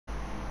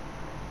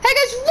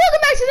guys,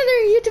 welcome back to another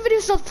YouTube video,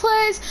 Stealth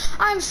Plays.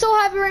 I'm so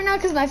happy right now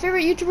because my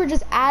favorite YouTuber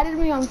just added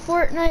me on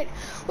Fortnite.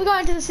 We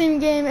got into the same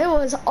game. It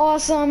was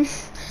awesome.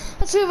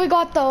 Let's see what we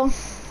got though.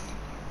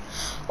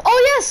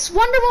 Oh yes,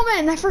 Wonder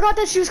Woman. I forgot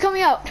that she was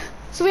coming out.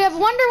 So we have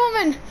Wonder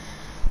Woman.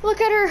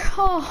 Look at her.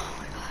 Oh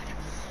my god.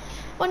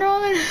 Wonder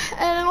Woman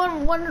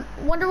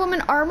and Wonder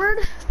Woman armored.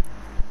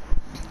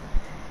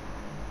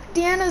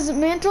 Deanna's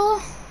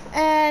mantle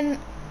and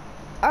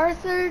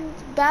Arthur's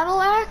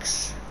battle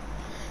axe.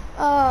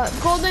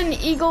 Golden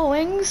eagle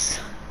wings,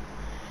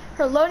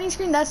 her loading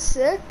screen, that's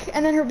sick,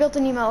 and then her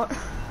built-in emote.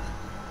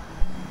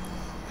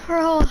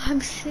 Oh, I'm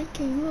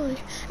shaking, really.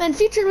 And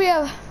featured we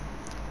have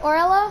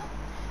Orella,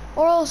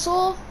 Oral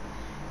Soul,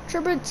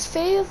 Tribute's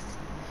Faith,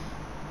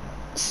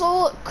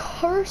 Soul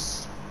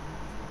Curse,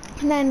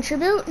 and then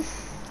Tribute,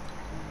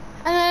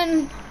 and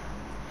then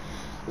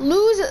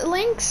Lose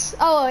Links,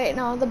 oh wait,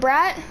 no, the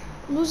Brat,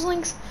 Lose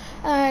Links,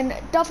 and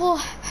Duffel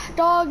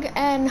Dog,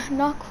 and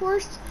Knock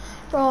Horse.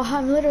 Bro,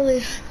 I'm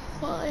literally,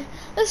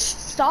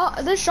 this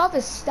shop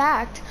is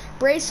stacked.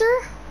 Bracer,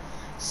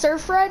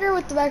 Surf Rider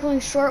with the backlink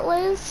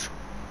shortwave,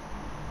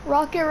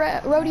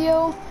 Rocket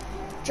Rodeo,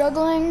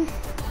 Juggling,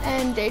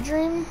 and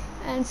Daydream,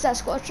 and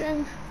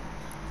Sasquatching.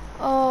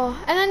 Oh,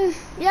 and then,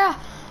 yeah.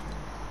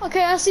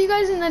 Okay, I'll see you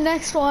guys in the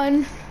next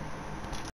one.